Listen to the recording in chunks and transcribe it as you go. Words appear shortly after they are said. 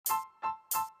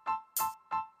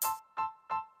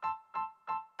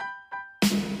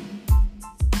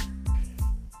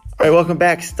All right, welcome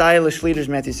back. Stylish Leaders,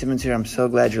 Matthew Simmons here. I'm so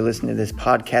glad you're listening to this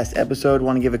podcast episode.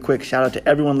 Want to give a quick shout out to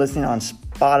everyone listening on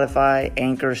Spotify,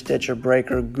 Anchor, Stitcher,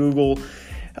 Breaker, Google,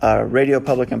 Radio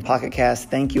Public, and Pocket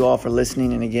Cast. Thank you all for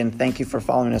listening. And again, thank you for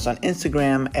following us on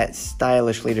Instagram at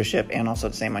Stylish Leadership and also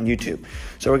the same on YouTube.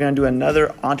 So we're going to do another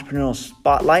entrepreneurial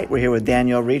spotlight. We're here with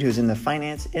Danielle Reed, who's in the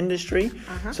finance industry.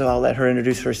 So I'll let her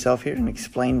introduce herself here and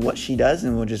explain what she does,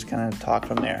 and we'll just kind of talk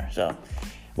from there. So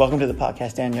welcome to the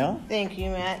podcast, Danielle. Thank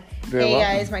you, Matt. Very hey,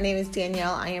 welcome. guys. My name is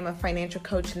Danielle. I am a financial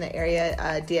coach in the area,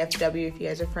 DFW, if you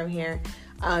guys are from here.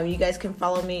 You guys can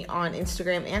follow me on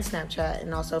Instagram and Snapchat,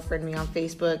 and also friend me on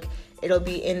Facebook. It'll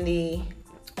be in the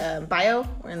bio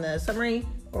or in the summary,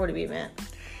 or would it be, Matt?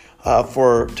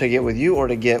 To get with you or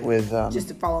to get with... Just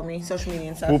to follow me, social media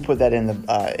and stuff. We'll put that in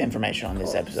the information on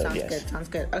this episode, Sounds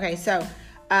good. Okay, so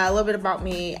a little bit about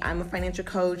me. I'm a financial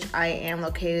coach. I am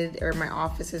located, or my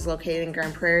office is located in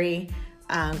Grand Prairie,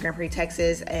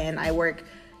 Texas, and I work,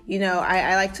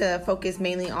 I like to focus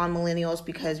mainly on millennials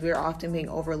because we're often being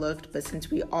overlooked, but since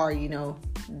we are,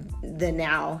 the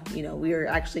now, we are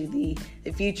actually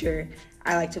the future,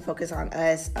 I like to focus on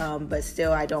us, but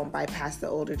still I don't bypass the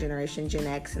older generation, Gen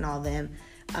X and all of them,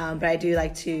 but I do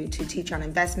like to teach on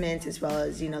investments as well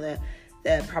as,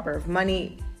 the proper of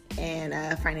money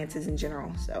and finances in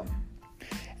general. So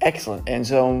excellent. And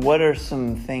so what are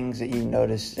some things that you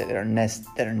notice that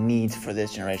are needs for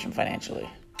this generation financially?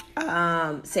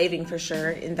 Saving for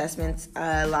sure, investments.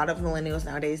 A lot of millennials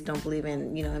nowadays don't believe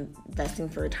in, investing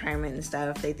for retirement and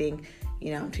stuff. They think,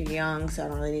 I'm too young, so I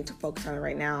don't really need to focus on it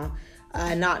right now.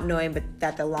 Not knowing but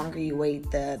that the longer you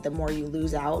wait, the more you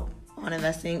lose out on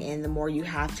investing, and the more you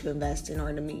have to invest in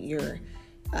order to meet your,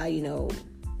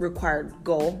 required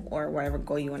goal or whatever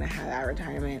goal you want to have at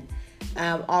retirement.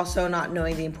 Also not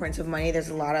knowing the importance of money. There's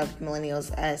a lot of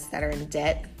millennials that are in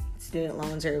debt. Student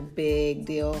loans are a big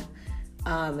deal.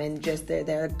 And just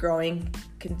they're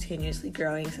continuously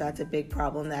growing. So that's a big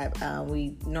problem that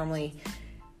we normally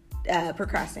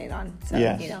procrastinate on. So,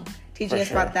 yes, teaching us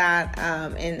about that.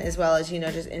 And as well as,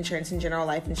 just insurance in general,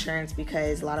 life insurance,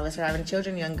 because a lot of us are having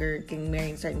children younger, getting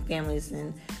married, starting families,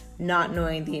 and not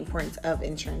knowing the importance of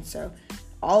insurance. So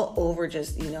all over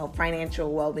just,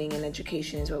 financial well-being and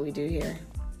education is what we do here.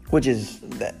 Which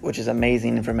is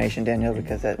amazing information, Danielle,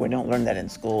 because we don't learn that in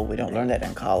school, we don't learn that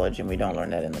in college, and we don't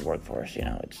learn that in the workforce.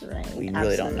 We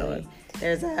really don't know it.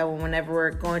 There's whenever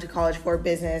we're going to college for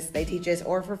business, they teach us,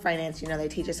 or for finance, they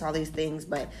teach us all these things,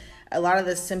 but a lot of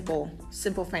the simple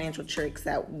financial tricks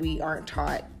that we aren't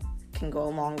taught can go a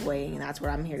long way, and that's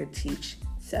what I'm here to teach.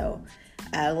 So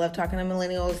I love talking to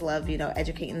millennials, love,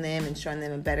 educating them and showing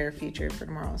them a better future for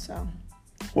tomorrow. So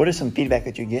what is some feedback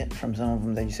that you get from some of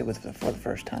them that you sit with for the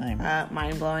first time?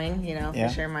 Mind-blowing, for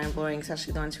sure, mind-blowing,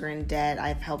 especially the ones who are in debt.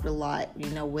 I've helped a lot,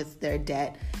 with their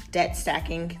debt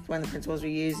stacking. One of the principles we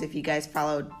use. If you guys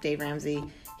follow Dave Ramsey,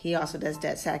 he also does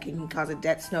debt stacking. He calls it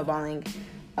debt snowballing.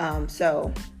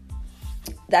 So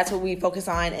that's what we focus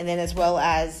on. And then as well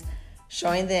as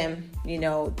showing them,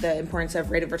 the importance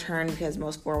of rate of return, because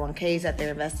most 401ks that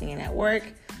they're investing in at work,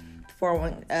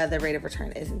 the rate of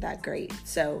return isn't that great.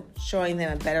 So showing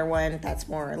them a better one that's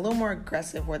a little more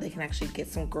aggressive, where they can actually get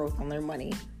some growth on their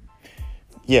money.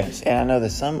 Yes, and I know that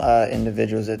some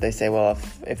individuals that they say, well,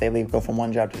 if they go from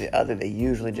one job to the other, they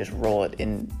usually just roll it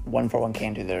in one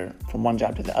 401k from one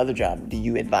job to the other job. Do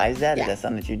you advise that? Yeah. Is that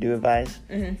something that you do advise?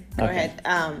 Mm-hmm. Go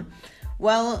ahead.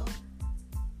 Well,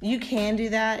 you can do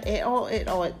that. It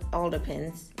all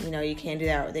depends. You can do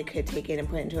that, or they could take it and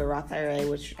put it into a Roth IRA,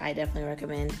 which I definitely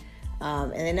recommend.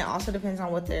 And then it also depends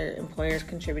on what their employer is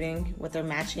contributing, what they're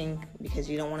matching, because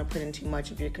you don't want to put in too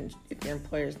much if your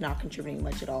employer is not contributing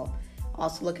much at all.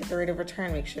 Also look at the rate of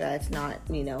return, make sure that it's not,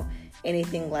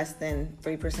 anything less than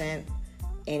 3%.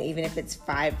 And even if it's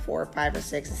 4 or 5 or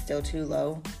 6, it's still too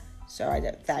low. So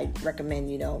I recommend,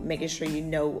 making sure you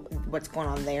know what's going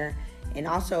on there. And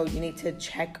also you need to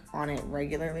check on it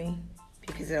regularly,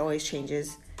 because it always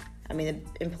changes. The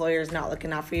employer is not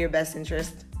looking out for your best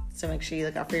interest. So make sure you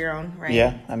look out for your own, right?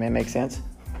 Yeah, it makes sense.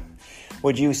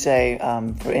 Would you say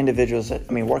for individuals,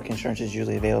 work insurance is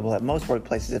usually available at most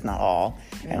workplaces, if not all,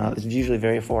 and it's usually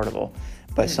very affordable.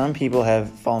 But some people have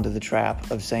fallen to the trap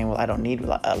of saying, well, I don't need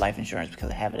life insurance because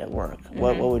I have it at work.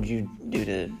 What would you do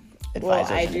to advise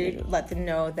those individuals? I do let them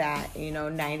know that,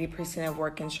 90% of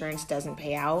work insurance doesn't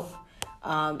pay out.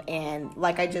 And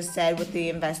like I just said with the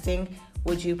investing,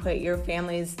 would you put your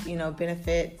family's,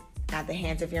 benefit at the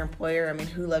hands of your employer?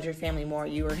 Who loves your family more,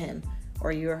 you or him,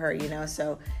 or you or her,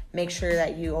 So make sure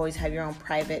that you always have your own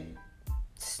private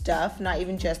stuff, not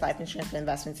even just life insurance, but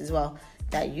investments as well,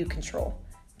 that you control,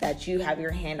 that you have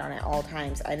your hand on at all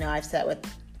times. I know I've sat with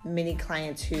many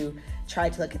clients who try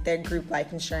to look at their group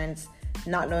life insurance,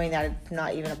 not knowing that it's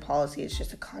not even a policy, it's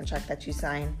just a contract that you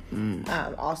sign.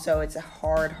 Also, it's a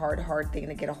hard thing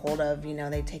to get a hold of.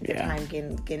 They take their time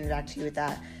getting back to you with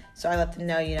that. So I let them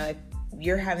know, if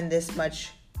you're having this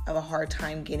much of a hard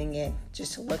time getting it,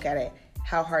 just to look at it,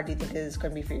 how hard do you think it is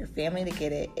going to be for your family to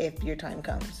get it if your time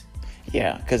comes?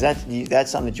 Yeah, because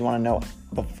that's something that you want to know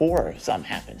before something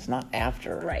happens, not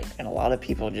after. Right. And a lot of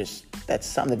people that's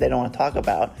something that they don't want to talk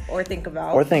about. Or think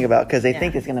about. Because they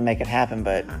think it's going to make it happen,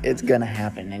 but it's going to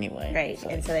happen anyway. Right. So.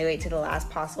 And so they wait to the last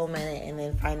possible minute and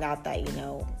then find out that,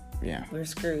 we're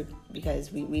screwed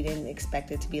because we didn't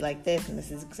expect it to be like this, and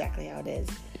this is exactly how it is.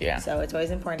 Yeah. So it's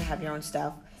always important to have your own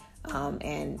stuff.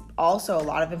 And also a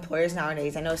lot of employers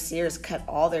nowadays, I know Sears cut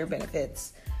all their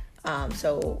benefits.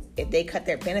 So if they cut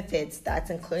their benefits, that's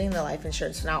including the life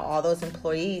insurance. So now all those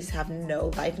employees have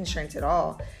no life insurance at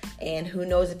all. And who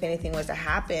knows if anything was to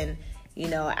happen,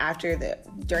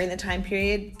 during the time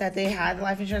period that they had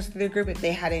life insurance through their group, if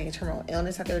they had any terminal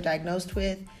illness that they were diagnosed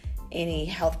with, any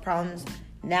health problems.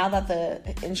 Now that the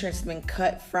insurance has been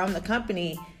cut from the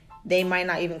company, they might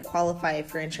not even qualify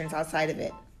for insurance outside of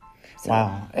it. So.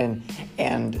 Wow.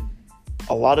 And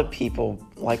a lot of people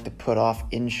like to put off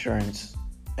insurance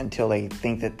until they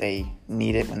think that they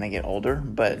need it when they get older.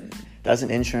 But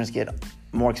doesn't insurance get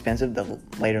more expensive the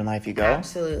later in life you go?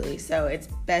 Absolutely. So it's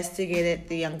best to get it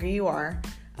the younger you are.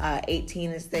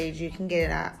 18 is the age you can get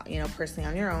it at, personally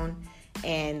on your own.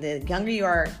 And the younger you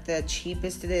are, the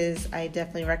cheapest it is. I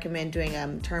definitely recommend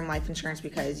doing term life insurance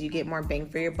because you get more bang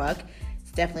for your buck.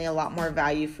 It's definitely a lot more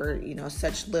value for,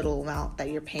 such little amount that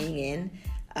you're paying in.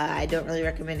 I don't really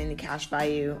recommend any cash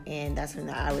value, and that's something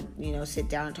that I would, sit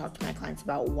down and talk to my clients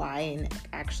about why and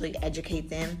actually educate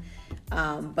them.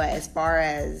 But as far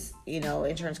as,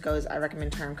 insurance goes, I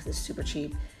recommend term because it's super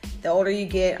cheap. The older you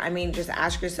get, just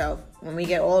ask yourself, when we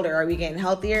get older, are we getting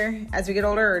healthier as we get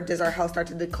older, or does our health start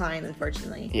to decline,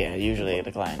 unfortunately? Yeah, usually it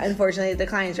declines. Unfortunately, it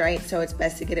declines, right? So it's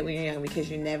best to get it when you're young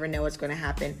because you never know what's going to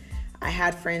happen. I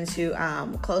had friends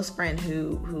a close friend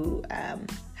who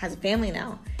has a family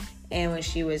now. And when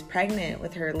she was pregnant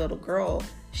with her little girl,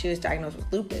 she was diagnosed with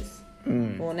lupus.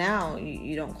 Well, now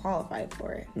you don't qualify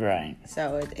for it. Right.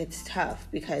 So it's tough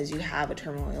because you have a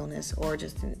terminal illness or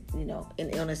just an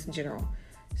illness in general.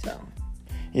 So.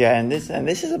 Yeah, and this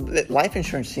is life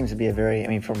insurance seems to be a very,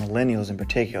 for millennials in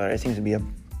particular, it seems to be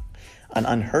an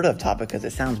unheard of topic because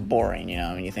it sounds boring,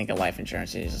 when you think of life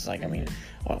insurance, it's just like,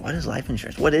 what is life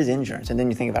insurance? What is insurance? And then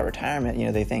you think about retirement,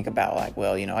 they think about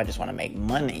I just want to make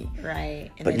money. Right.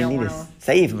 And but you need to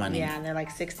save money. Yeah, and they're like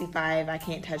 65, I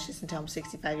can't touch this until I'm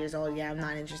 65 years old. Yeah, I'm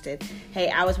not interested. Hey,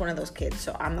 I was one of those kids,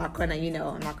 so I'm not going to,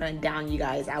 I'm not going to down you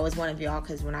guys. I was one of y'all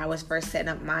because when I was first setting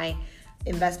up my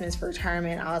investments for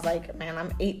retirement, I was like, man,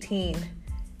 I'm 18.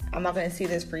 I'm not going to see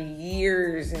this for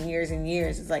years and years and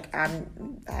years. It's like, I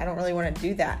don't really want to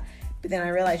do that. But then I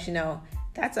realized,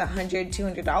 that's $100,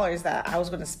 $200 that I was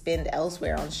going to spend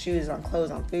elsewhere on shoes, on clothes,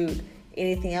 on food,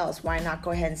 anything else. Why not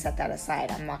go ahead and set that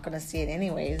aside? I'm not going to see it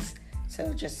anyways.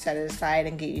 So just set it aside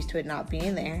and get used to it not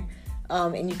being there.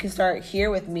 And you can start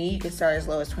here with me. You can start as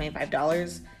low as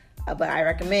 $25. But I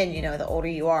recommend, the older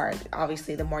you are,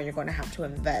 obviously the more you're going to have to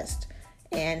invest.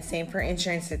 And same for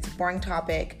insurance. It's a boring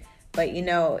topic. But,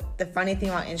 the funny thing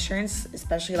about insurance,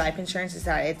 especially life insurance, is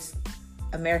that it's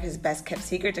America's best kept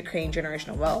secret to creating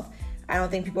generational wealth. I don't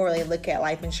think people really look at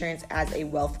life insurance as a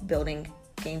wealth building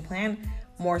game plan,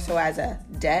 more so as a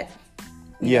debt.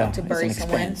 To bury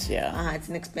someone. Expense, yeah. It's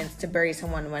an expense to bury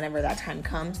someone whenever that time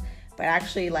comes. But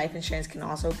actually, life insurance can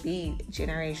also be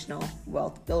generational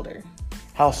wealth builder.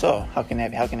 How so? How can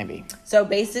it be? So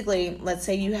basically, let's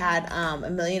say you had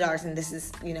 $1 million, and this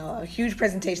is a huge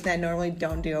presentation that I normally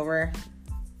don't do over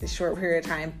this short period of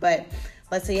time. But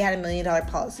let's say you had $1 million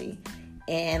policy,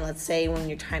 and let's say when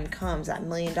your time comes, that $1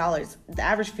 million, the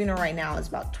average funeral right now is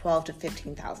about $12,000 to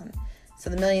 $15,000. So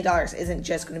the $1 million isn't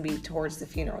just going to be towards the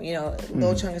funeral. A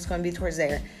little chunk is going to be towards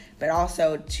there, but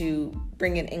also to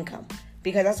bring in income,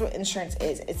 because that's what insurance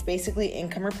is. It's basically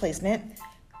income replacement.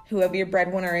 Whoever your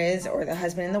breadwinner is, or the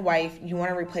husband and the wife, you want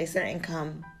to replace their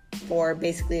income for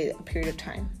basically a period of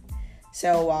time.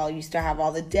 So while you still have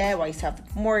all the debt, while you still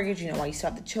have the mortgage, while you still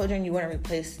have the children, you want to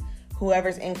replace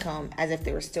whoever's income as if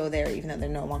they were still there, even though they're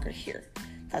no longer here.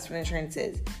 That's what insurance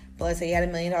is. But let's say you had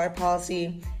 $1 million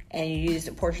policy and you used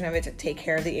a portion of it to take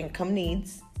care of the income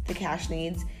needs, the cash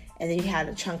needs, and then you had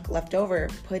a chunk left over,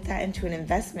 put that into an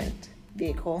investment.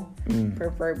 vehicle,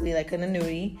 preferably like an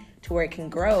annuity, to where it can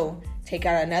grow, take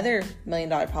out another $1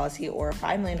 million policy or a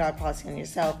 $5 million policy on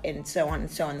yourself, and so on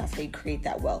and so on. That's how you create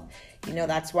that wealth.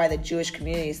 That's why the Jewish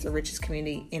community is the richest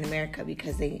community in America,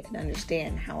 because they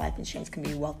understand how life insurance can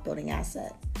be a wealth building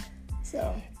asset.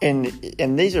 So and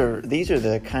these are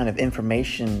the kind of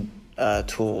information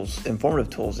tools,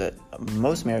 informative tools that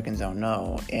most Americans don't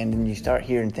know. And then you start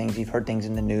hearing things. You've heard things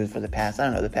in the news for the past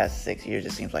 6 years.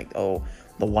 It seems like,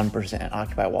 the 1%,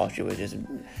 Occupy Wall Street was just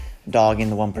dogging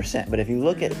the 1%. But if you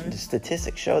look at the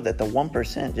statistics, show that the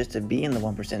 1%, just to be in the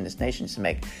 1% in this nation, is to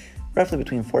make roughly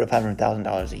between $400,000 to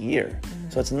 $500,000 a year.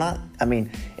 So it's not.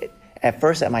 At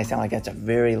first that might sound like that's a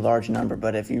very large number,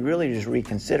 but if you really just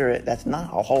reconsider it, that's not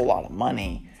a whole lot of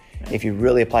money. If you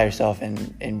really apply yourself in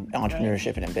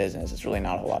entrepreneurship and in business, it's really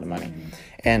not a whole lot of money.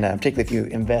 And particularly if you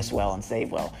invest well and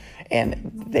save well.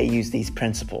 And they use these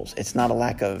principles. It's not a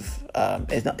lack of,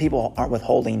 people aren't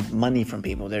withholding money from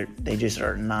people. They just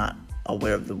are not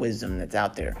aware of the wisdom that's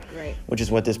out there, right? Which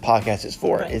is what this podcast is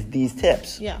for, is these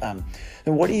tips. Yeah.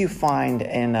 And what do you find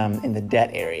in the debt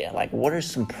area? Like, what are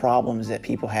some problems that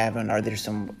people have, and are there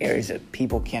some areas that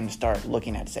people can start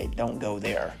looking at to say, don't go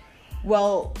there?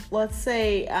 Well, let's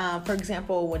say, for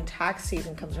example, when tax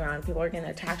season comes around, people are getting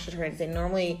their tax returns. They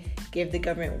normally give the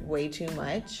government way too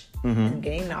much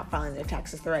and not filing their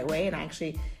taxes the right way. And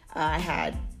actually, I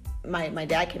had my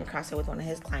dad came across it with one of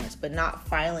his clients, but not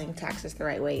filing taxes the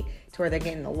right way, to where they're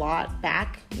getting a lot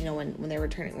back. When they're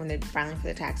filing for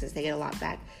the taxes, they get a lot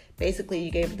back. Basically, you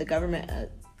gave the government a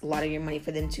lot of your money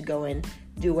for them to go and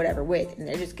do whatever with, and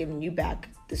they're just giving you back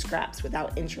the scraps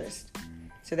without interest.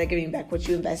 So they're giving you back what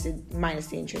you invested minus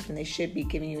the interest, when they should be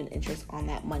giving you an interest on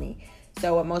that money.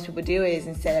 So what most people do is,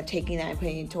 instead of taking that and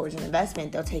putting it towards an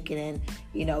investment, they'll take it in,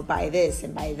 buy this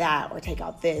and buy that, or take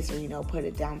out this, or, put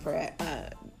it down for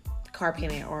a car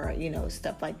payment, or,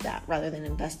 stuff like that. Rather than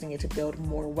investing it to build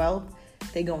more wealth,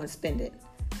 they go and spend it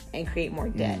and create more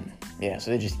debt. Yeah,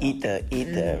 so they just eat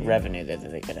the revenue that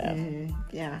they could have.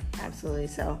 Yeah, absolutely.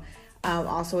 So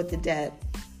also with the debt,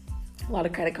 a lot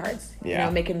of credit cards,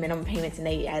 making minimum payments, and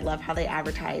I love how they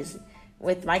advertise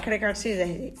with my credit cards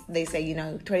too. They say,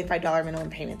 $25 minimum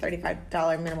payment,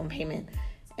 $35 minimum payment,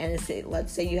 and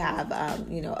let's say you have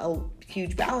a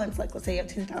huge balance, like let's say you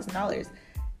have $10,000.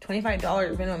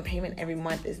 $25 minimum payment every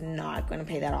month is not going to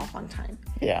pay that off on time.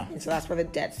 Yeah. And so that's where the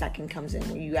debt stacking comes in,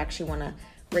 where you actually want to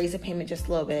raise the payment just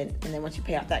a little bit, and then once you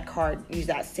pay off that card, use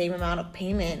that same amount of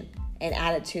payment and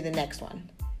add it to the next one.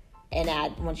 And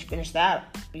once you finish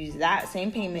that, use that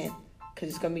same payment, because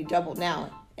it's going to be doubled now,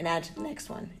 and add to the next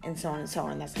one, and so on and so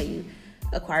on. That's how you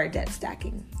acquire debt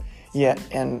stacking. Yeah,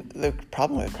 and the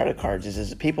problem with credit cards is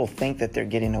that people think that they're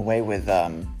getting away with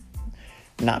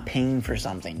not paying for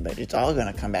something, but it's all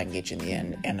going to come back and get you in the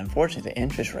end. And unfortunately, the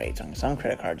interest rates on some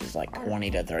credit cards is like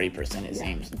 20 to 30%, it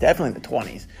seems. Definitely the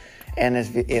 20s. And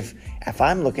if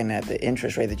I'm looking at the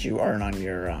interest rate that you earn on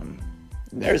your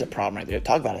there's a problem right there.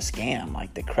 Talk about a scam.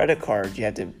 Like the credit cards,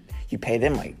 you pay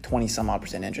them like 20 some odd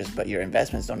 % interest, but your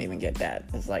investments don't even get that.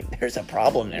 It's like there's a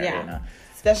problem there. Yeah.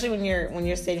 Especially when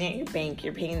you're sitting at your bank,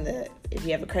 you're paying if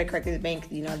you have a credit card through the bank,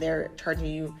 they're charging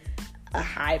you a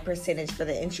high percentage for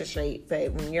the interest rate.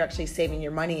 But when you're actually saving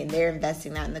your money and they're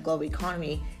investing that in the global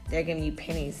economy, they're giving you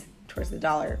pennies towards the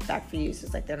dollar back for you. So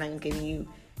it's like they're not even giving you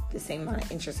the same amount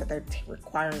of interest that they're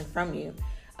requiring from you.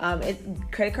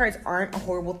 Credit cards aren't a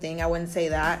horrible thing. I wouldn't say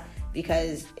that,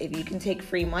 because if you can take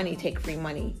free money,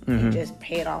 and just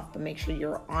pay it off, but make sure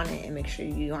you're on it and make sure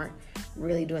you aren't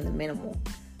really doing the minimal.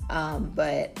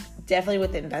 But definitely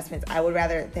with the investments, I would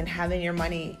rather than having your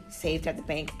money saved at the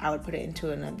bank, I would put it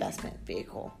into an investment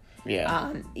vehicle.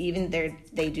 Yeah. Even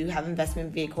they do have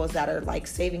investment vehicles that are like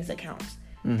savings accounts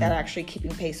that are actually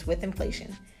keeping pace with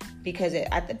inflation, because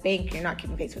at the bank, you're not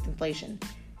keeping pace with inflation.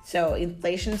 So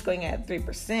inflation is going at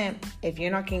 3%. If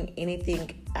you're not getting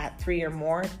anything at 3 or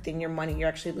more, then you're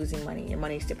actually losing money. Your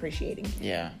money's depreciating.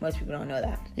 Yeah. Most people don't know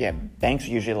that. Yeah. Banks are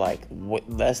usually like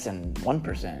less than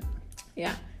 1%.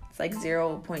 Yeah. It's like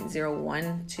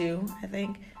 0.012, I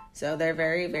think. So they're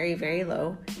very, very, very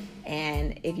low.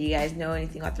 And if you guys know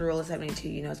anything about the rule of 72,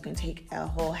 it's going to take a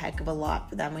whole heck of a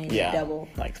lot for that money to double.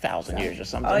 Like 1,000 years or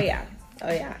something. Oh, yeah.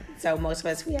 So most of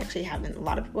us, a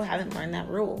lot of people haven't learned that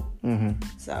rule.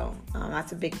 So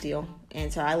that's a big deal.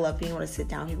 And so I love being able to sit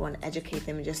down with people and educate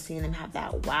them, and just seeing them have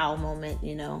that wow moment,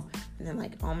 and then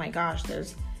like, oh my gosh,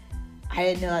 I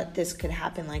didn't know that this could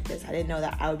happen like this. I didn't know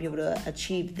that I would be able to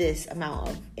achieve this amount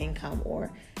of income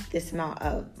or this amount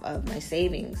of my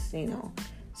savings,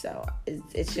 So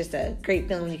it's just a great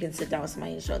feeling when you can sit down with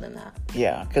somebody and show them that.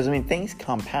 Yeah, because, I mean, things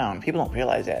compound. People don't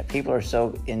realize that. People are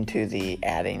so into the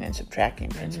adding and subtracting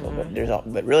principle,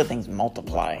 but really things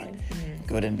multiply,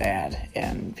 good and bad.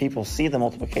 And people see the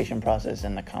multiplication process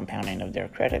in the compounding of their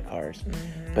credit cards,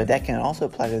 but that can also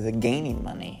apply to the gaining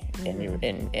money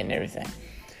in everything.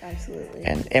 Absolutely.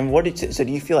 And so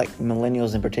do you feel like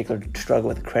millennials in particular struggle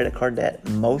with credit card debt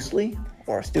mostly,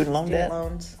 or student loan debt?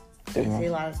 Loans. I see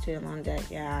a lot of student loan debt,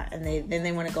 yeah. And then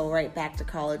they want to go right back to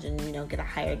college and, get a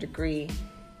higher degree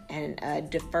and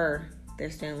defer their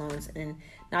student loans. And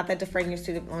not that deferring your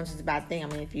student loans is a bad thing. I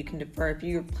mean, if you can defer, if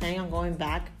you're planning on going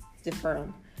back, defer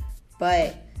them.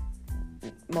 But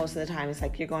most of the time, it's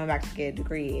like you're going back to get a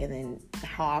degree, and then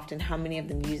how many of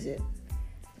them use it?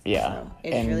 Yeah. So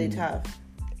it's really tough.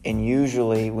 And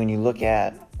usually when you look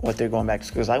at what they're going back to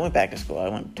school, because I went back to school. I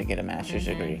went to get a master's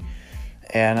degree.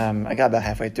 And I got about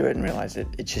halfway through it and realized that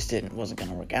it just wasn't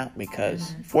going to work out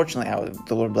because fortunately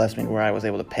the Lord blessed me where I was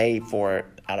able to pay for it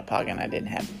out of pocket and I didn't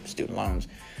have student loans.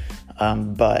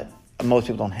 But most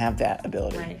people don't have that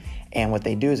ability. Right. And what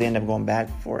they do is they end up going back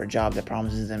for a job that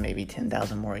promises them maybe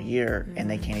 $10,000 more a year, and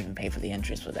they can't even pay for the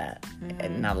interest for that,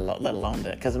 and let alone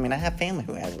that. Because, I mean, I have family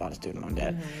who has a lot of student loan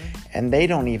debt, and they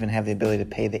don't even have the ability to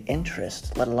pay the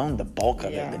interest, let alone the bulk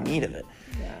of it, the need of it.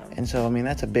 Yeah. And so, I mean,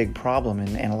 that's a big problem,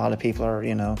 and a lot of people are,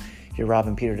 you're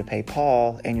robbing Peter to pay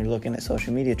Paul, and you're looking at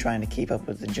social media trying to keep up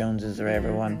with the Joneses or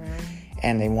everyone,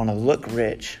 and they want to look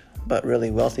rich, but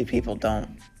really wealthy people don't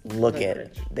look at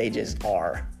it. They just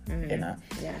are, Yeah.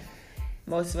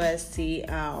 Most of us see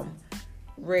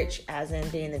rich as in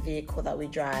being the vehicle that we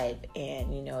drive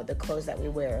and, the clothes that we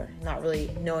wear, not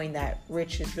really knowing that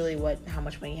rich is really how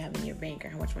much money you have in your bank or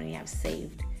how much money you have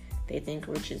saved. They think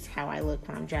rich is how I look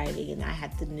when I'm driving and I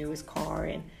have the newest car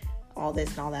and all this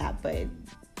and all that, but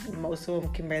most of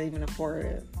them can barely even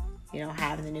afford,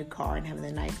 having the new car and having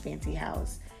the nice fancy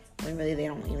house when really they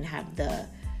don't even have the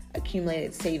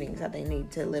accumulated savings that they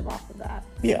need to live off of that.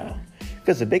 Yeah.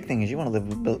 Because the big thing is you want to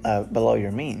live below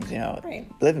your means, Right.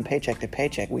 Living paycheck to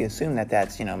paycheck. We assume that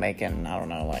that's, making, I don't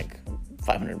know, like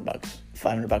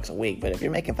 $500 a week. But if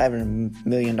you're making $500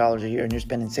 million a year and you're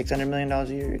spending $600 million a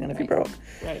year, you're going to be broke.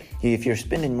 Right. If you're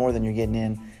spending more than you're getting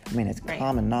in, I mean, it's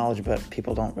common knowledge, but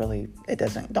people it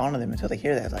doesn't dawn on them until they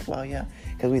hear that. It's like, well, yeah.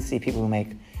 Because we see people who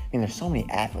make, there's so many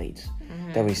athletes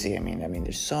that we see. I mean,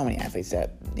 there's so many athletes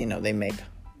that, they make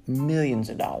millions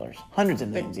of dollars, hundreds of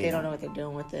millions. But they don't know what they're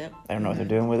doing with it. They don't know what they're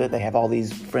doing with it. They have all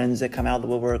these friends that come out of the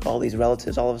woodwork, all these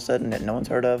relatives all of a sudden that no one's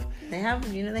heard of. They have,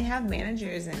 they have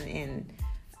managers and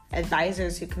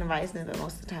advisors who can advise them, but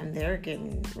most of the time they're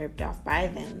getting ripped off by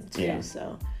them too. Yeah.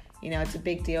 So, it's a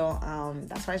big deal.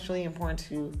 That's why it's really important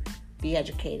to be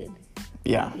educated.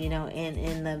 Yeah.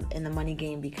 In the money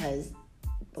game, because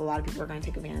a lot of people are going to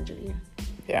take advantage of you.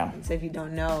 Yeah. And so if you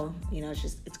don't know,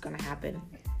 it's going to happen.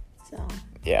 So.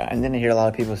 Yeah, and then you hear a lot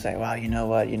of people say, well, you know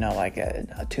what,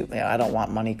 I don't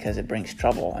want money because it brings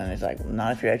trouble. And it's like,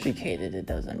 not if you're educated, it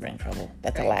doesn't bring trouble.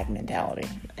 That's a lack mentality.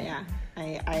 Yeah,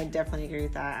 I definitely agree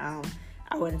with that.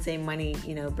 I wouldn't say money,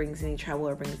 brings any trouble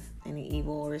or brings any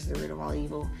evil or is the root of all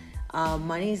evil.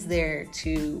 Money's there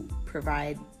to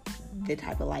provide the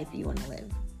type of life you want to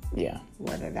live. Yeah.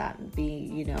 Whether that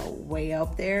be, way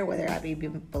up there, whether that be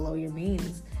below your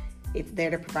means, it's there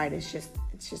to provide. It's just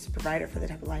a provider for the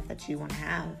type of life that you want to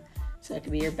have. So it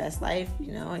could be your best life,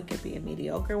 it could be a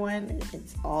mediocre one.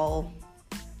 It's all,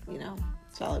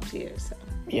 it's all up to you. So.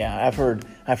 Yeah, I've heard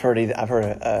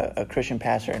a Christian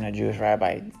pastor and a Jewish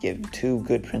rabbi give two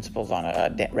good principles on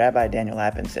it. Rabbi Daniel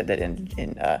Lapin said that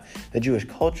in the Jewish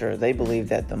culture, they believe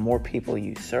that the more people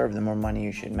you serve, the more money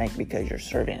you should make because you're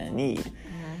serving a need.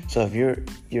 So if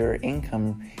your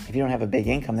income, if you don't have a big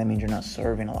income, that means you're not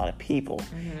serving a lot of people.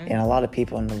 And a lot of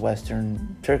people in the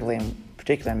Western, particularly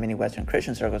in many Western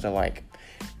Christian circles, are like,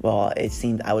 well, it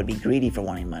seems I would be greedy for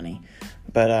wanting money.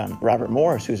 But Robert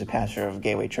Morris, who's a pastor of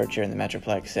Gateway Church here in the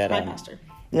Metroplex, said, my pastor.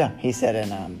 Yeah, he said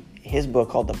in his book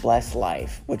called The Blessed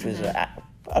Life, which was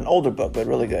an older book, but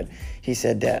really good. He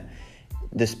said that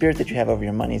the spirit that you have over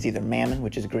your money is either mammon,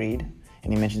 which is greed,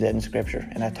 and he mentioned that in Scripture.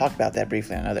 And I talked about that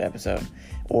briefly in another episode.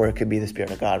 Or it could be the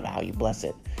Spirit of God, how you bless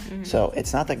it. So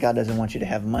it's not that God doesn't want you to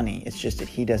have money. It's just that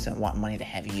he doesn't want money to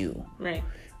have you. Right.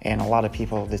 And a lot of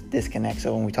people disconnect.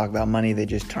 So when we talk about money, they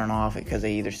just turn off it because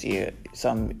they either see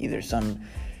some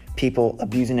people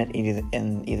abusing it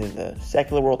in either the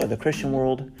secular world or the Christian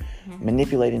world,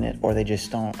 manipulating it, or they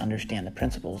just don't understand the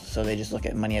principles. So they just look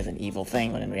at money as an evil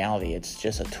thing, when in reality it's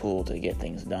just a tool to get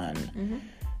things done.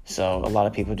 So a lot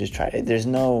of people just try to. There's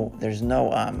no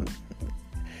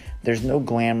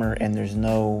glamour and there's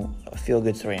no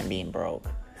feel-good story in being broke.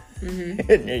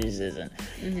 It just isn't.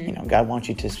 You know, God wants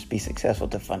you to be successful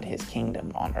to fund His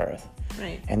kingdom on earth.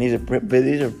 Right. And these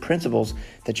are principles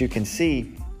that you can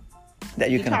see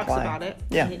that you can apply. He talks about it.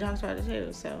 Yeah. He talks about it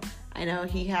too. So I know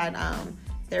he had,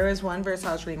 there was one verse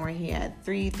I was reading where he had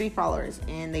three followers,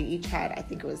 and they each had, I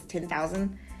think it was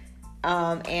 10,000.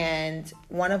 And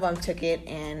one of them took it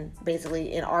and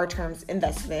basically, in our terms,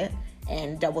 invested it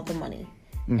and doubled the money.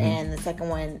 And the second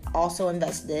one also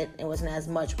invested it. It wasn't as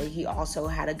much, but he also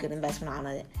had a good investment on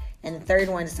it. And the third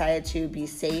one decided to be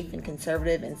safe and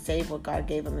conservative and save what God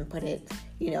gave him and put it,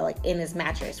 you know, like in his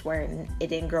mattress where it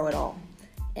didn't grow at all.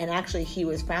 And actually, he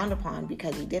was frowned upon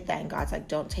because he did that. And God's like,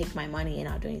 don't take my money and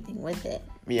not do anything with it.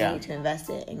 Yeah. You need to invest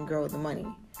it and grow the money.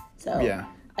 So yeah.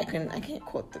 I can't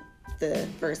quote the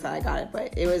verse that I got it,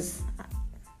 but it was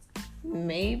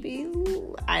maybe,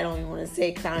 I don't even want to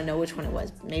say because I don't know which one it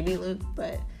was. Maybe Luke,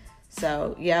 but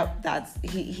so, yep, that's,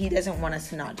 he doesn't want us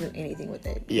to not do anything with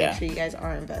it. Yeah. Make sure you guys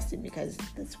are invested because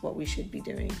that's what we should be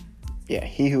doing. Yeah,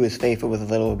 he who is faithful with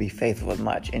little will be faithful with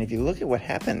much. And if you look at what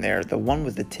happened there, the one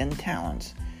with the 10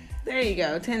 talents. There you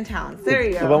go, 10 talents. There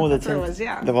you go. The one with that's the 10, what it was,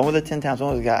 yeah. The one with the 10 talents,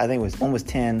 one was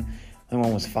 10, and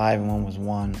one was 5, and one was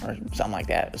 1, or something like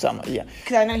that. Yeah.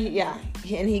 Because I know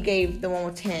he gave the one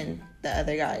with 10 the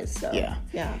other guys. So yeah.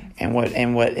 And what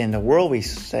in the world we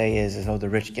say is the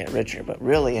rich get richer, but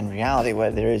really in reality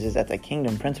what there is that the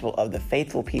kingdom principle of the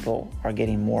faithful people are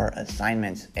getting more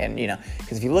assignments. And you know,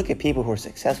 because if you look at people who are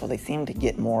successful, they seem to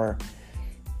get more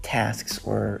tasks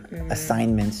or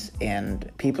assignments,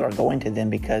 and people are going to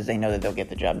them because they know that they'll get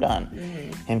the job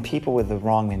done. And people with the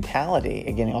wrong mentality,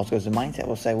 again, it also goes to mindset,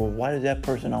 will say, well, why does that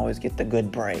person always get the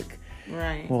good break?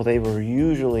 Right. Well, they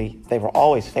were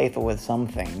always faithful with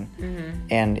something.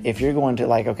 And if you're going to,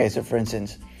 like, okay, so for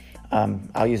instance,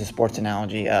 I'll use a sports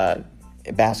analogy,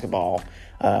 basketball.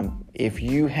 If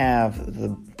you have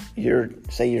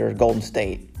you're Golden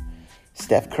State,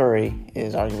 Steph Curry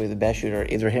is arguably the best shooter,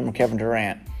 either him or Kevin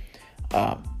Durant,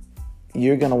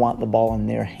 you're going to want the ball in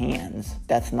their hands.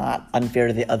 That's not unfair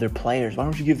to the other players. Why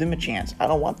don't you give them a chance? I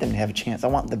don't want them to have a chance. I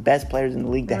want the best players in the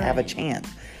league to have a chance.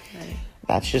 Right.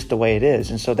 That's just the way it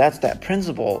is. And so that's that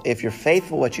principle. If you're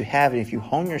faithful what you have, and if you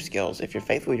hone your skills, if you're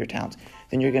faithful with your talents,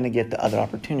 then you're going to get the other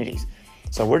opportunities.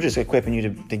 So we're just equipping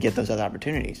you to get those other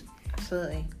opportunities.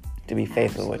 Absolutely. To be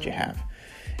faithful with what you have.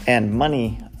 And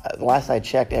money, last I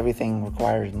checked, everything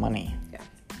requires money. Yeah,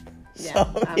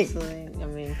 So, absolutely. I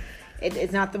mean,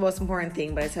 it's not the most important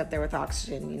thing, but it's up there with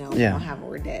oxygen. You know, we don't have it,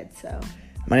 we're dead. So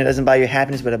money doesn't buy you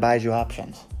happiness, but it buys you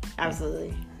options.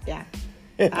 Absolutely. Yeah.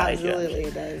 It buys you Absolutely,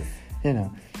 options. it does. You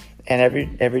know,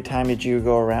 and every time that you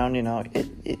go around, you know,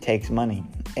 it takes money.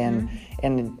 And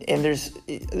and there's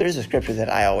a scripture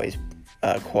that I always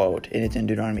quote, and it's in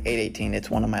Deuteronomy 8:18.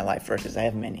 It's one of my life verses. I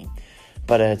have many,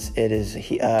 but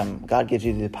God gives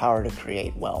you the power to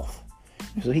create wealth.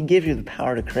 So He gives you the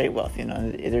power to create wealth. You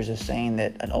know, there's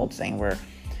an old saying where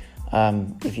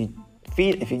if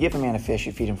you give a man a fish,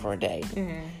 you feed him for a day.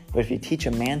 But if you teach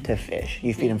a man to fish,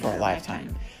 you feed him for a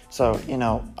lifetime. So, you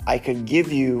know, I could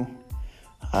give you,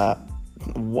 I'll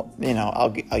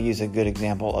use a good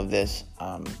example of this.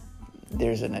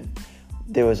 There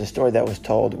was a story that was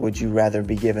told, would you rather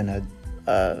be given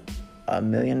 $1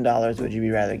 million? Would you be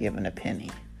rather given a penny?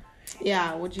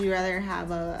 Yeah, would you rather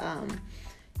have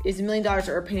is $1 million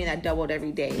or a penny that doubled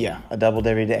every day? Yeah, doubled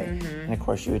every day. And of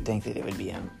course you would think that it would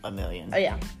be a million. Oh,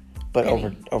 yeah. But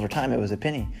over time, it was a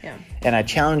penny. Yeah. And I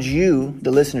challenge you, the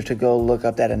listener, to go look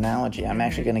up that analogy. I'm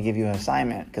actually going to give you an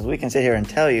assignment, because we can sit here and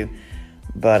tell you,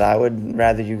 but I would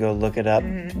rather you go look it up,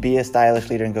 be a stylish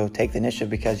leader, and go take the initiative,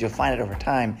 because you'll find it over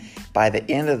time. By the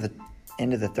end of the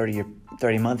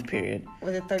 30-month period,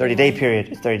 30-day period,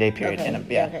 it's 30-day period. Okay.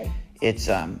 And it's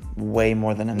way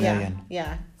more than $1 million.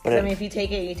 Yeah. But I mean, if you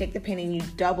take the penny and you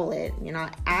double it, you're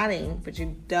not adding, but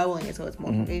you're doubling it, so it's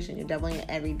multiplication. You're doubling it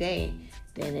every day,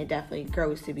 then it definitely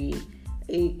grows to be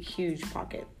a huge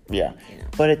pocket. Yeah. You know?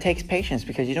 But it takes patience,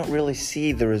 because you don't really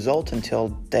see the results until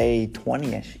day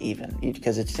 20-ish even,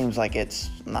 because it seems like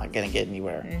it's not going to get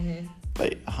anywhere.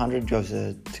 But 100 goes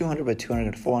to 200, but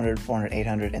 200 to 400, 400,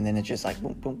 800, and then it's just like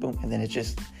boom, boom, boom, and then it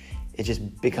just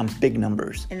becomes big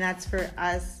numbers. And that's for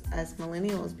us as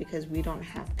millennials, because we don't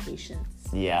have patience.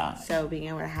 Yeah. So being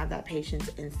able to have that patience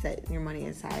and set your money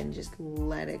aside and just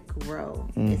let it grow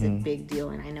is a big deal.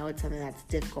 And I know it's something that's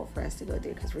difficult for us to go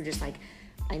do, because we're just like,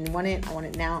 I want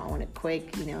it now, I want it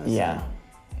quick, you know. Yeah. So.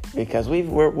 Because we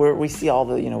see all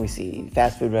the, we see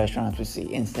fast food restaurants, we see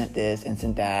instant this,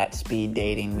 instant that, speed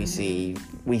dating, we see,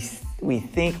 we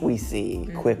think we see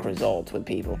quick results with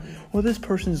people. Well, this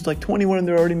person's like 21 and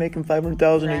they're already making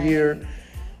 $500,000 a year.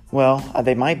 Well,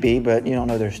 they might be, but you don't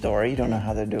know their story. You don't know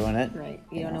how they're doing it. Right.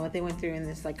 You don't know what they went through in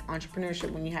this like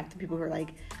entrepreneurship when you have the people who are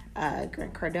like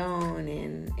Grant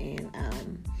Cardone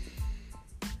and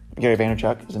Gary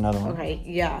Vaynerchuk is another one. Okay,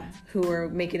 yeah, who are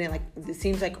making it like it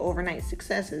seems like overnight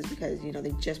successes because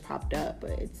they just popped up,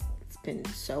 but it's been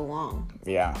so long.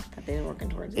 Yeah. That they've been working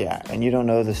towards it. Yeah, and you don't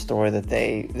know the story that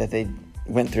they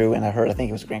went through, and I think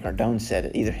it was Grant Cardone said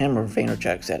it. Either him or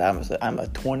Vaynerchuk said, "I'm a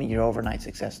 20-year overnight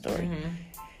success story."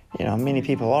 Mm-hmm. Many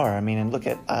people are. I mean, and look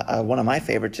at one of my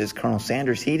favorites is Colonel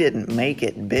Sanders. He didn't make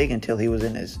it big until he was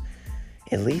in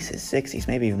at least his 60s,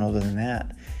 maybe even older than that.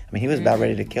 I mean, he was about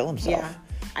ready to kill himself. Yeah,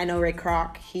 I know Ray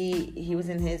Kroc. He was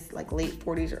in his like late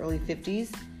 40s, early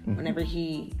 50s whenever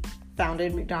he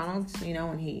founded McDonald's.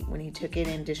 When he took it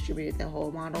and distributed the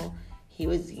whole model, he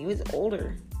was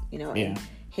older. And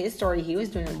his story, he was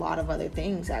doing a lot of other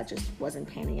things that just wasn't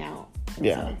panning out.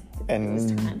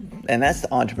 And and that's the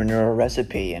entrepreneurial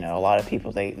recipe. A lot of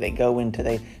people they go into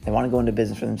they want to go into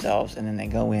business for themselves, and then they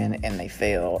go in and they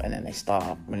fail, and then they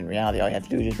stop. When in reality, all you have to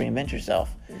do is just reinvent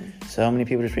yourself. So many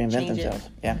people just reinvent themselves.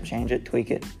 Change it,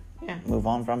 tweak it, move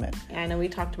on from it. I know we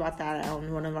talked about that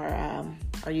on one of our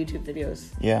YouTube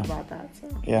videos. About that. So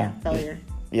failure.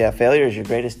 Yeah, failure is your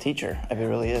greatest teacher. It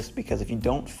really is, because if you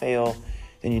don't fail,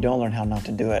 then you don't learn how not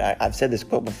to do it. I've said this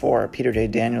quote before. Peter J.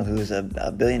 Daniel, who is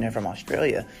a billionaire from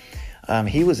Australia,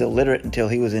 he was illiterate until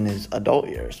he was in his adult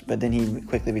years, but then he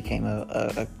quickly became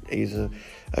he's a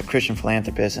Christian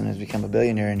philanthropist and has become a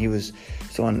billionaire. And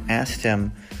someone asked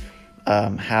him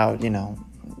how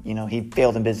he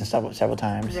failed in business several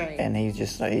times, right. And he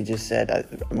just said,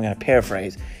 I'm going to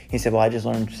paraphrase. He said, "Well, I just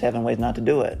learned 7 ways not to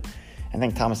do it." I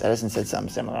think Thomas Edison said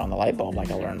something similar on the light bulb. Like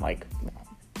I learned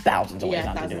thousands of ways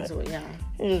not to do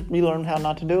it. You learn how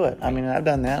not to do it. I mean, I've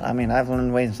done that. I mean, I've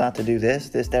learned ways not to do this,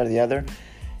 that, or the other.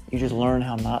 You just learn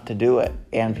how not to do it.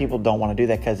 And people don't want to do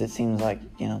that because it seems like,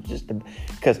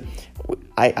 because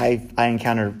I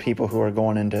encounter people who are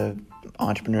going into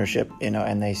entrepreneurship,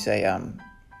 and they say,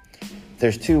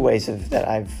 there's 2 ways that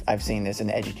I've seen this in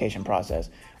the education process.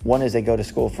 One is they go to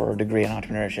school for a degree in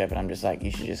entrepreneurship, and I'm just like,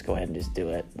 you should just go ahead and just do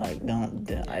it. Like, don't,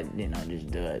 just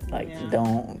do it. Like,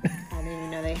 don't. I didn't even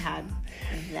know they had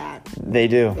that. They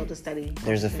do. Field to study.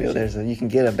 There's a field. You can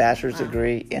get a bachelor's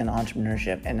degree in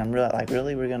entrepreneurship, and I'm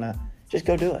really, we're gonna just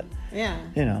go do it. Yeah.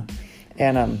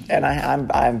 And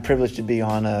I'm privileged to be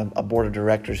on a board of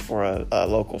directors for a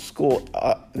local school.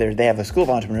 They have a school of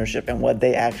entrepreneurship, and what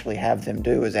they actually have them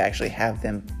do is actually have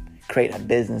them create a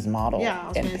business model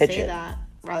and pitch it. That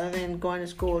rather than going to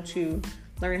school to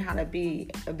learn how to be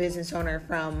a business owner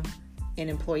from an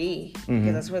employee,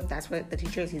 because that's what the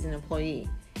teacher is. He's an employee.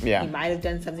 Yeah. He might have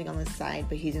done something on the side,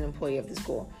 but he's an employee of the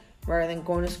school. Rather than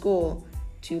going to school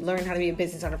to learn how to be a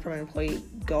business owner from an employee,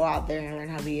 go out there and learn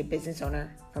how to be a business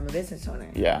owner from a business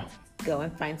owner. Yeah. Go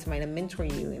and find somebody to mentor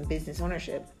you in business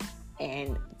ownership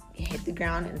and hit the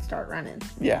ground and start running.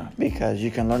 Yeah, because you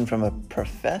can learn from a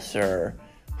professor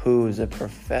who's a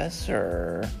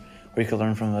professor, or you can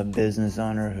learn from a business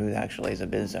owner who actually is a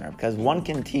business owner. Because one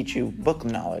can teach you book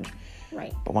knowledge.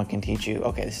 Right. But one can teach you,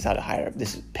 okay, this is how to hire.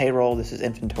 This is payroll. This is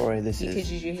inventory. He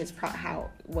teaches you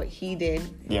what he did.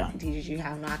 Yeah. He teaches you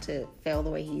how not to fail the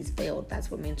way he's failed.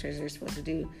 That's what mentors are supposed to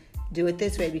do. Do it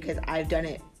this way because I've done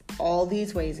it all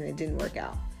these ways and it didn't work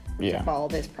out. Yeah. To follow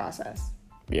this process.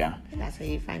 Yeah. And that's how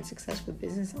you find success with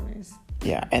business owners.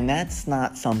 Yeah, and that's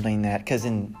not something that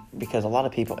because a lot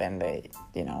of people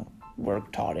we're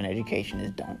taught in education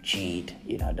is don't cheat,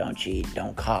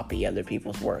 don't copy other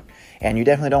people's work. And you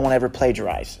definitely don't want to ever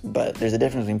plagiarize. But there's a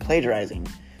difference between plagiarizing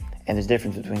and there's a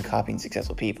difference between copying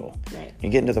successful people. Right. You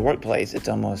get into the workplace, it's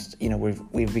almost,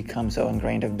 we've become so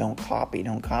ingrained of don't copy,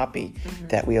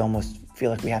 that we almost feel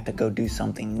like we have to go do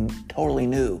something totally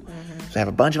new. So I have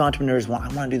a bunch of entrepreneurs I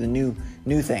want to do the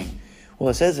new thing. Well,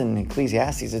 it says in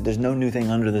Ecclesiastes that there's no new thing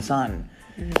under the sun.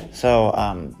 So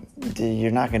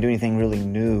you're not going to do anything really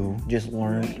new. Just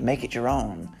learn, make it your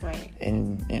own. Right.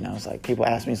 And, it's like people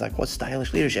ask me, it's like, what's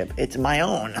stylish leadership? It's my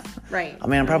own. Right. I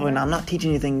mean, I'm not teaching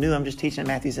anything new. I'm just teaching it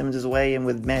Matthew Simmons' way and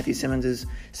with Matthew Simmons'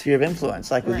 sphere of influence,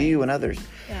 like with you and others.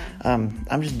 Yeah.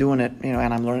 I'm just doing it,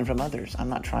 and I'm learning from others. I'm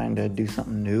not trying to do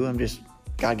something new.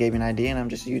 God gave me an idea, and I'm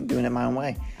just doing it my own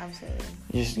way. Absolutely.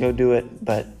 You just go do it.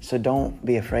 So don't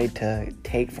be afraid to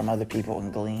take from other people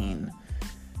and glean.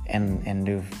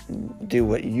 And do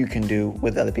what you can do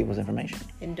with other people's information.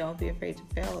 And don't be afraid to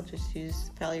fail. Just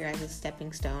use failure as a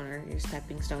stepping stone or your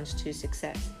stepping stones to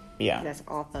success. Yeah. That's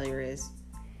all failure is.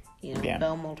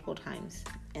 Fail multiple times.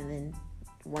 And then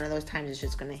one of those times is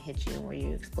just going to hit you where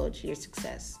you explode to your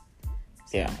success.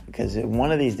 Yeah, because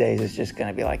one of these days it's just going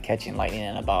to be like catching lightning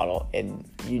in a bottle, and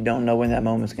you don't know when that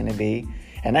moment's going to be.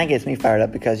 And that gets me fired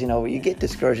up because, you get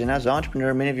discouraged. And as an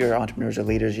entrepreneur, many of your entrepreneurs are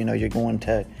leaders, you're going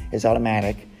to, it's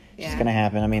automatic. Yeah. It's going to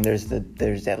happen. I mean, there's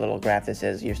that little graph that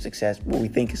says your success, what we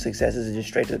think success is just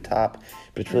straight to the top,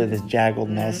 but it's really this jaggled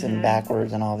mess and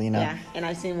backwards and all, Yeah, and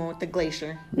I've seen one with the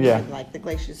glacier. Yeah. Like the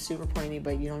glacier is super pointy,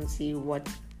 but you don't see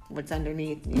what's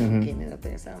underneath, getting it up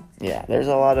there, so. Yeah, there's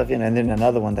a lot of, and then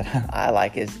another one that I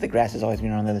like is the grass is always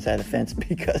greener on the other side of the fence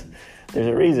because there's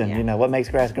a reason, what makes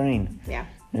grass green. Yeah.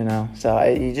 So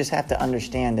you just have to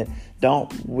understand that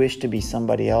don't wish to be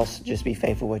somebody else, just be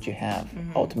faithful what you have.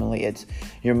 Ultimately, it's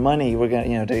your money. We're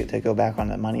going to go back on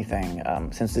the money thing,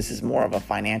 since this is more of the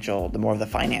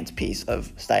finance piece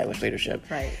of stylish leadership.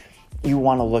 Right. You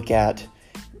want to look at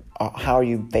how are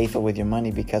you faithful with your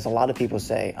money, because a lot of people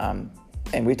say,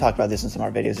 and we talked about this in some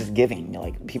of our videos, is giving.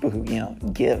 Like people who,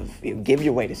 give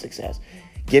your way to success,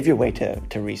 give your way to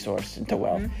resource and to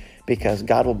wealth, because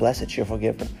God will bless a cheerful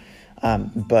giver.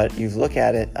 But you look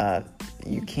at it,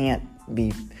 you can't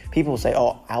be, people say,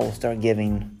 I will start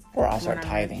giving or I'll start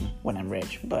tithing when I'm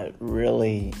rich. But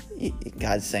really,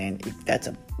 God's saying that's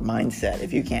a mindset.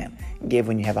 If you can't give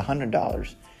when you have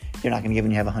 $100, you're not going to give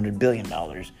when you have $100 billion.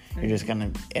 You're just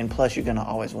going to, and plus you're going to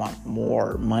always want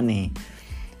more money.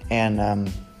 And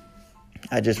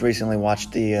I just recently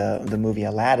watched the movie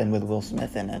Aladdin with Will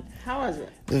Smith in it. How was it?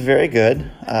 It was very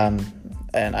good.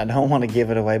 And I don't want to give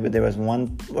it away, but there was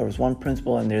one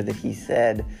principle in there that he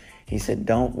said, I'm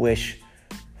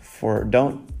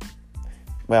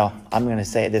going to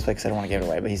say it this way because I don't want to give it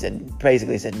away, but he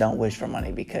said, don't wish for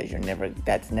money because you're never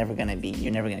going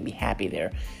to be happy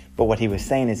there. But what he was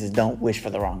saying is don't wish for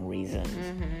the wrong reasons.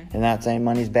 And not saying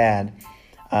money's bad.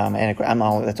 And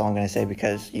that's all I'm going to say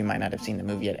because you might not have seen the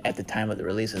movie at the time of the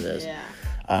release of this. Yeah.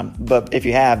 But if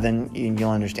you have, then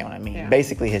you'll understand what I mean. Yeah.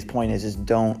 Basically, his point is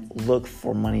don't look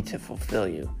for money to fulfill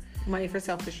you. Money for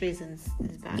selfish reasons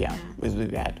is bad. Yeah, is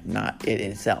bad, not it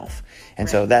itself. And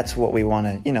so that's what we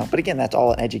want to, but again, that's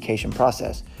all an education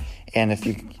process. And if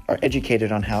you are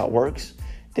educated on how it works,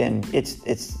 then it's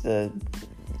the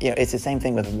same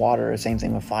thing with water, same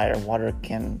thing with fire. Water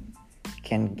can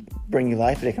bring you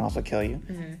life, but it can also kill you.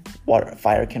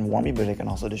 Fire can warm you, but it can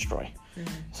also destroy.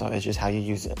 So it's just how you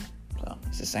use it. So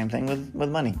it's the same thing with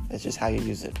money. It's just how you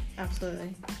use it.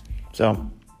 Absolutely.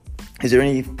 So is there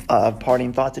any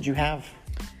parting thoughts that you have?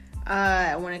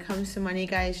 When it comes to money,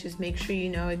 guys, just make sure you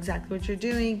know exactly what you're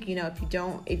doing. If you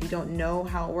don't know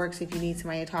how it works, if you need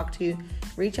somebody to talk to,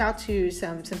 reach out to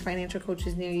some financial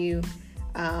coaches near you.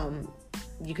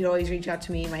 You could always reach out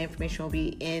to me. My information will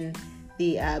be in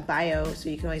the bio, so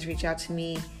you can always reach out to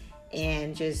me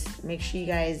and just make sure you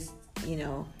guys,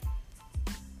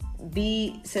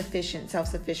 be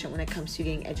self-sufficient when it comes to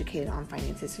getting educated on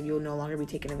finances, so you'll no longer be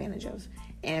taken advantage of.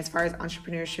 And as far as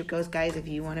entrepreneurship goes, guys, if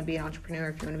you want to be an entrepreneur,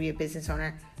 if you want to be a business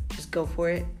owner, just go for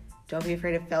it. Don't be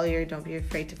afraid of failure. Don't be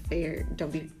afraid to fail.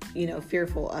 Don't be,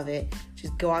 fearful of it.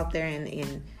 Just go out there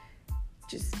and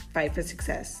just fight for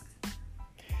success.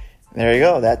 There you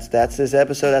go. That's this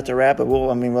episode. That's a wrap. But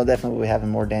we'll definitely be having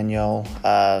more Danielle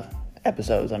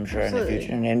episodes, I'm sure, Absolutely. In the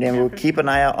future. And then we'll keep an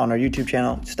eye out on our YouTube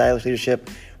channel, Stylish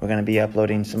Leadership. We're going to be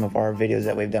uploading some of our videos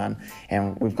that we've done,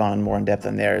 and we've gone more in depth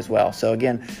in there as well. So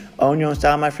again, own your own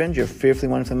style, my friends. You're fearfully,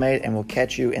 wonderfully made, and we'll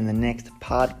catch you in the next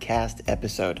podcast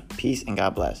episode. Peace and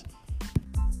God bless.